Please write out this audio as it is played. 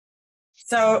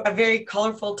So a very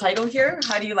colorful title here.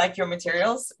 How do you like your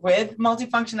materials with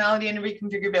multifunctionality and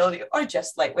reconfigurability, or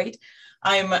just lightweight?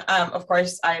 Of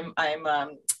course, I'm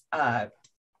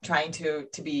trying to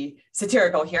be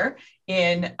satirical here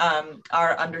in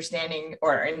our understanding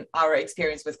or in our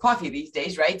experience with coffee these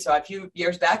days, right? So a few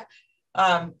years back,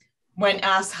 when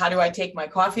asked, how do I take my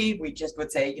coffee? We just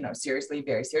would say, seriously,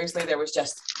 very seriously, there was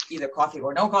just either coffee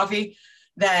or no coffee.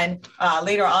 Then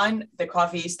later on, the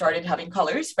coffee started having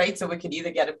colors, right? So we could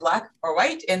either get it black or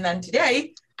white. And then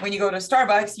today, when you go to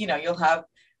Starbucks, you'll have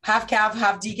half calf,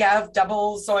 half decaf,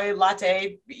 double soy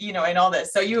latte, and all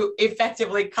this. So you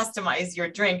effectively customize your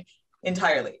drink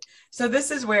entirely. So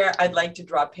this is where I'd like to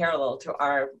draw a parallel to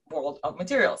our world of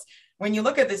materials. When you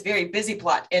look at this very busy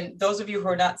plot, and those of you who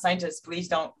are not scientists, please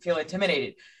don't feel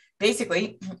intimidated.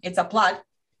 Basically, it's a plot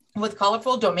with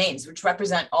colorful domains, which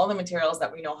represent all the materials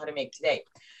that we know how to make today.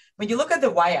 When you look at the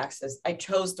y-axis, I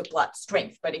chose to plot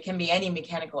strength, but it can be any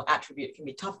mechanical attribute. It can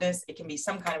be toughness. It can be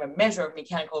some kind of a measure of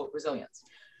mechanical resilience.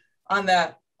 On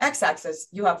the x-axis,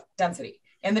 you have density.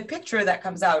 And the picture that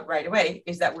comes out right away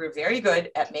is that we're very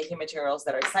good at making materials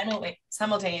that are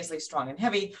simultaneously strong and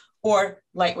heavy, or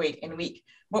lightweight and weak.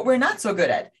 What we're not so good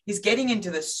at is getting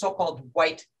into this so-called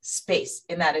white space,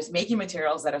 and that is making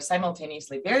materials that are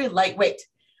simultaneously very lightweight,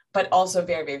 but also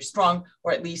very, very strong,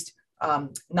 or at least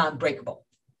non-breakable.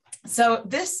 So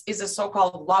this is a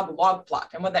so-called log-log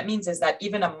plot. And what that means is that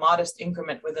even a modest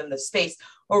increment within the space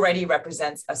already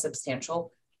represents a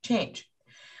substantial change.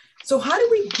 So how do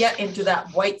we get into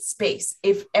that white space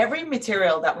if every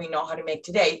material that we know how to make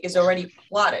today is already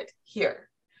plotted here?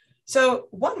 So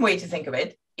one way to think of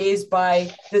it is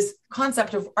by this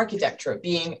concept of architecture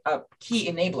being a key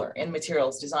enabler in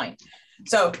materials design.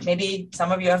 So maybe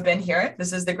some of you have been here.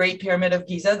 This is the Great Pyramid of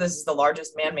Giza. This is the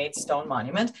largest man-made stone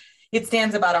monument. It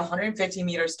stands about 150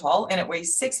 meters tall and it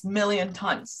weighs 6 million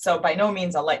tons. So by no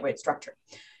means a lightweight structure.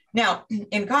 Now,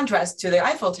 in contrast to the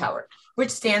Eiffel Tower, which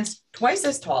stands twice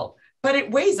as tall, but it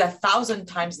weighs 1,000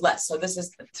 times less. So this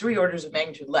is 3 orders of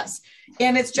magnitude less.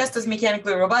 And it's just as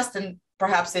mechanically robust, and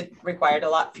perhaps it required a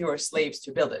lot fewer slaves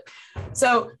to build it.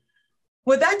 So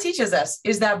what that teaches us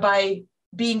is that by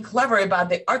being clever about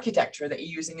the architecture that you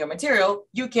use in your material,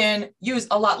 you can use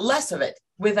a lot less of it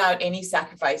without any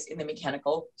sacrifice in the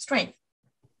mechanical strength.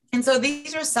 And so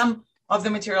these are some of the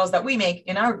materials that we make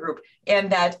in our group,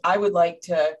 and that I would like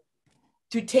to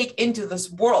take into this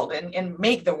world and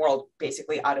make the world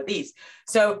basically out of these.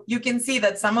 So you can see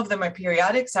that some of them are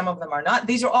periodic, some of them are not.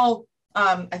 These are all,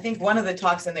 I think one of the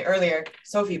talks in the earlier,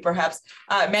 Sophie perhaps,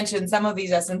 mentioned some of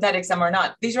these as synthetic, some are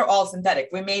not. These are all synthetic.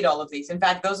 We made all of these. In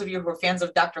fact, those of you who are fans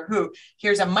of Doctor Who,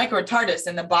 here's a micro TARDIS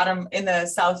in the bottom, in the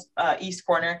southeast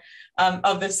corner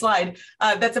of this slide.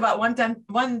 That's about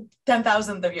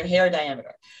 1/10,000th of your hair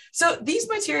diameter. So these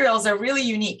materials are really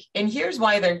unique. And here's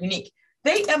why they're unique.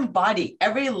 They embody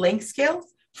every length scale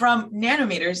from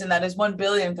nanometers, and that is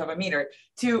 1/1000th of a meter,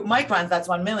 to microns, that's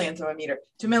 1/1,000,000th of a meter,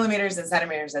 to millimeters and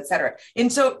centimeters, et cetera.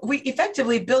 And so we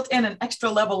effectively built in an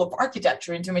extra level of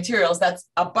architecture into materials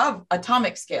that's above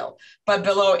atomic scale, but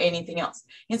below anything else.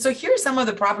 And so here's some of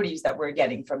the properties that we're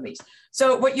getting from these.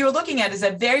 So what you're looking at is a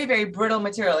very, very brittle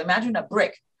material. Imagine a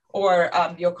brick, or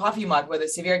your coffee mug with a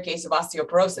severe case of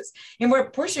osteoporosis. And we're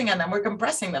pushing on them, we're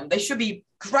compressing them. They should be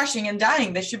crushing and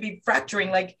dying. They should be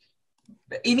fracturing like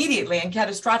immediately and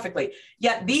catastrophically.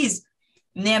 Yet these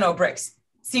nano bricks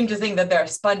seem to think that they're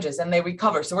sponges and they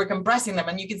recover. So we're compressing them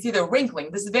and you can see they're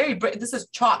wrinkling. This is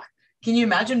chalk. Can you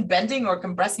imagine bending or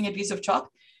compressing a piece of chalk?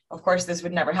 Of course, this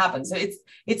would never happen. So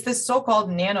it's this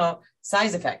so-called nano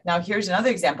size effect. Now here's another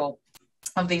example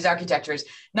of these architectures.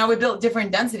 Now we built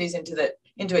different densities into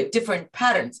it, different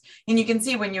patterns. And you can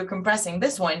see when you're compressing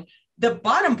this one, the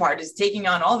bottom part is taking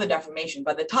on all the deformation,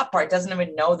 but the top part doesn't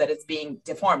even know that it's being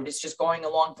deformed. It's just going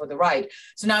along for the ride.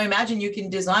 So now imagine you can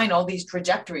design all these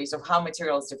trajectories of how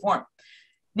materials deform.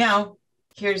 Now,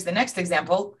 here's the next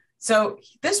example. So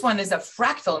this one is a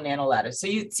fractal nanolattice. So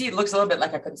you see it looks a little bit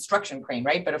like a construction crane,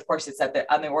 right? But of course it's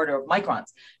on the order of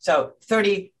microns. So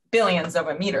 30 billionths of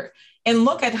a meter. And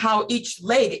look at how each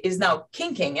leg is now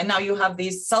kinking. And now you have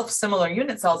these self-similar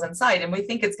unit cells inside, and we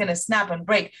think it's going to snap and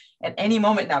break at any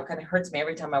moment now. It kind of hurts me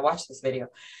every time I watch this video.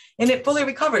 And it fully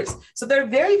recovers. So there are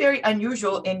very, very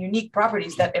unusual and unique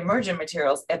properties that emerge in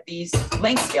materials at these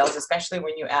length scales, especially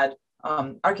when you add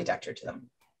architecture to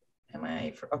them.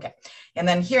 Okay. And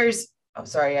then here's, oh,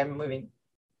 sorry, I'm moving.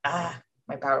 My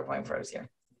PowerPoint froze here.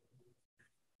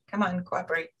 Come on,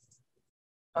 cooperate.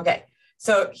 Okay.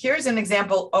 So here's an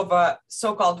example of a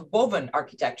so-called woven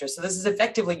architecture. So this is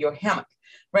effectively your hammock,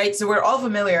 right? So we're all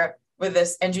familiar with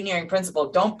this engineering principle,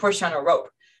 don't push on a rope.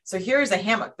 So here's a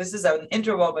hammock. This is an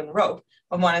interwoven rope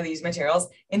of one of these materials.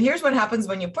 And here's what happens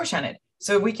when you push on it.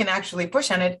 So we can actually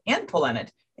push on it and pull on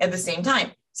it at the same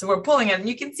time. So we're pulling it and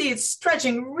you can see it's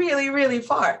stretching really, really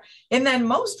far. And then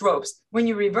most ropes, when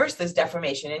you reverse this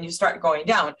deformation and you start going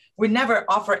down, would never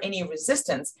offer any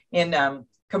resistance in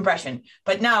compression.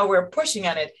 But now we're pushing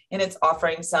on it and it's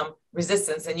offering some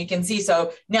resistance. And you can see,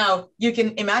 so now you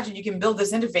can imagine you can build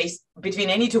this interface between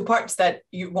any two parts that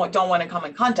you don't want to come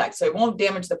in contact. So it won't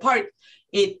damage the part.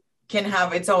 It can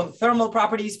have its own thermal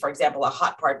properties, for example, a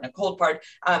hot part and a cold part,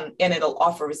 and it'll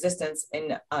offer resistance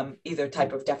in either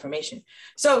type of deformation.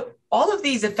 So all of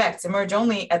these effects emerge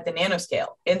only at the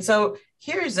nanoscale. And so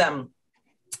here's an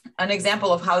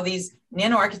example of how these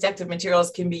nano-architected materials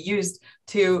can be used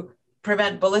to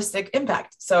prevent ballistic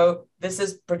impact. So this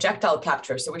is projectile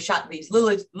capture. So we shot these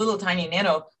little tiny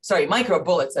micro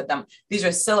bullets at them. These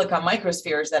are silica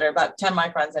microspheres that are about 10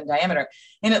 microns in diameter.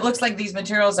 And it looks like these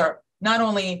materials are not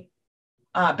only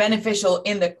beneficial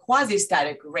in the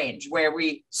quasi-static range where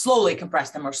we slowly compress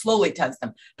them or slowly tense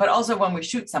them, but also when we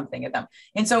shoot something at them.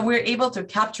 And so we're able to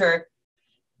capture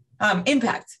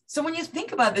impact. So when you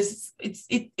think about this,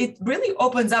 it really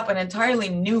opens up an entirely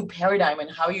new paradigm in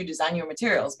how you design your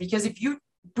materials, because if you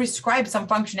prescribe some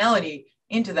functionality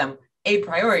into them a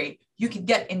priori, you can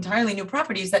get entirely new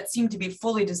properties that seem to be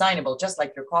fully designable, just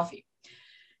like your coffee.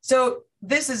 So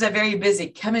this is a very busy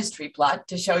chemistry plot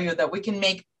to show you that we can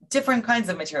make different kinds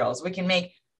of materials. We can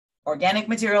make organic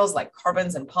materials like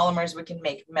carbons and polymers. We can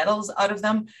make metals out of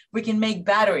them. We can make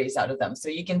batteries out of them. So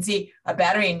you can see a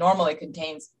battery normally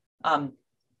contains a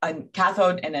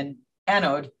cathode and an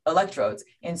anode electrodes.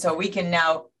 And so we can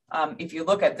now, if you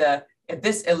look at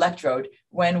this electrode,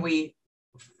 when we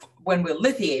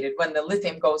lithiate it, when the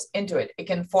lithium goes into it, it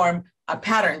can form a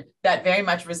pattern that very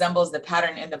much resembles the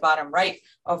pattern in the bottom right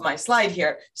of my slide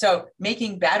here. So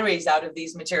making batteries out of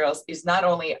these materials is not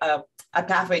only a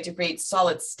pathway to create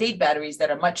solid state batteries that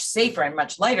are much safer and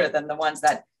much lighter than the ones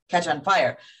that catch on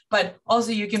fire, but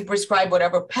also you can prescribe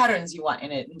whatever patterns you want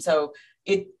in it. And so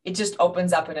it just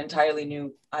opens up an entirely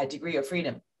new degree of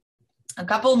freedom. A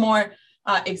couple more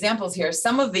examples here.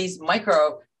 Some of these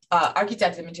micro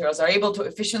architected materials are able to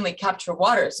efficiently capture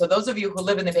water. So those of you who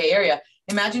live in the Bay Area,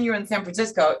 imagine you're in San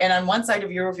Francisco and on one side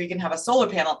of your roof, you can have a solar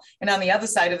panel, and on the other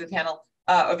side of the panel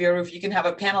of your roof, you can have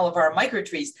a panel of our micro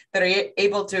trees that are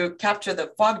able to capture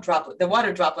the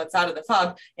water droplets out of the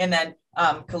fog and then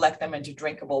collect them into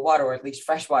drinkable water, or at least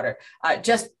fresh water,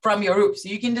 just from your roof. So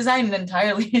you can design an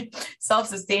entirely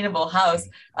self-sustainable house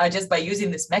just by using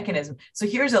this mechanism. So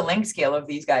here's a length scale of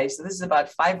these guys. So this is about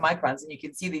 5 microns, and you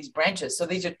can see these branches. So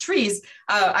these are trees.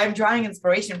 I'm drawing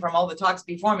inspiration from all the talks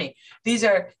before me. These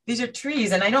are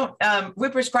trees, and I don't, we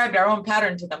prescribed our own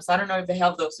pattern to them. So I don't know if they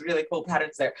have those really cool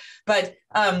patterns there, but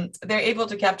they're able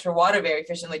to capture water very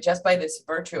efficiently just by this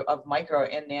virtue of micro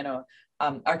and nano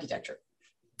architecture.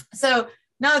 So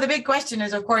now the big question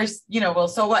is, of course, well,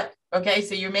 so what? Okay,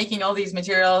 so you're making all these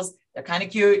materials. They're kind of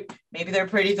cute. Maybe they're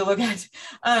pretty to look at,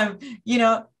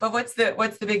 but what's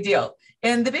the big deal?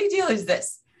 And the big deal is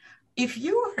this: if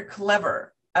you are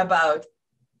clever about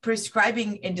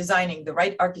prescribing and designing the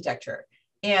right architecture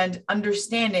and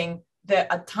understanding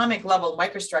the atomic level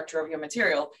microstructure of your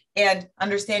material and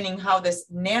understanding how this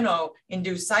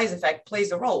nano-induced size effect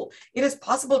plays a role, it is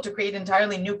possible to create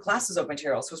entirely new classes of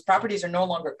materials whose properties are no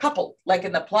longer coupled, like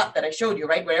in the plot that I showed you,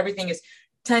 right, where everything is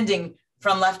tending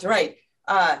from left to right,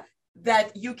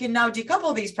 that you can now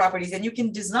decouple these properties and you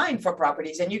can design for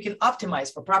properties and you can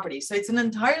optimize for properties. So it's an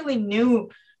entirely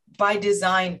new, by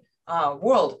design,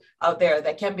 world out there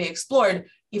that can be explored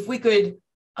if we could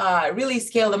really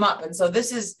scale them up. And so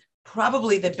this is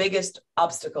probably the biggest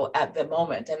obstacle at the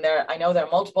moment. And I know there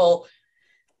are multiple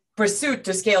pursuits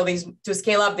to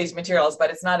scale up these materials,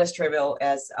 but it's not as trivial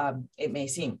as it may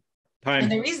seem. Time.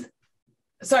 And the reason,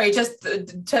 sorry, just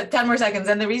 10 more seconds.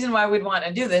 And the reason why we'd want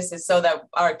to do this is so that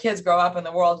our kids grow up in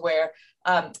the world where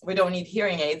we don't need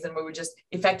hearing aids and we would just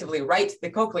effectively write the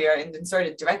cochlea and insert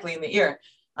it directly in the ear.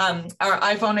 Our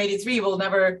iPhone 83 will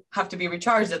never have to be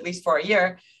recharged, at least for a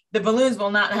year. The balloons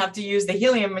will not have to use the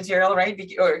helium material, right?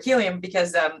 Or helium,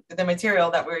 because the material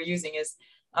that we're using is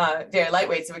very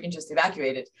lightweight, so we can just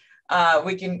evacuate it.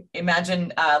 We can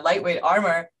imagine lightweight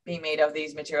armor being made of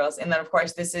these materials. And then, of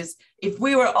course, if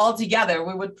we were all together,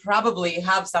 we would probably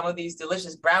have some of these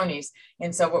delicious brownies.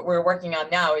 And so what we're working on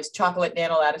now is chocolate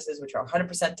nanolattices, which are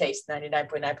 100% taste,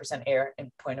 99.9% air, and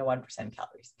 0.01%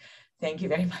 calories. Thank you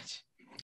very much.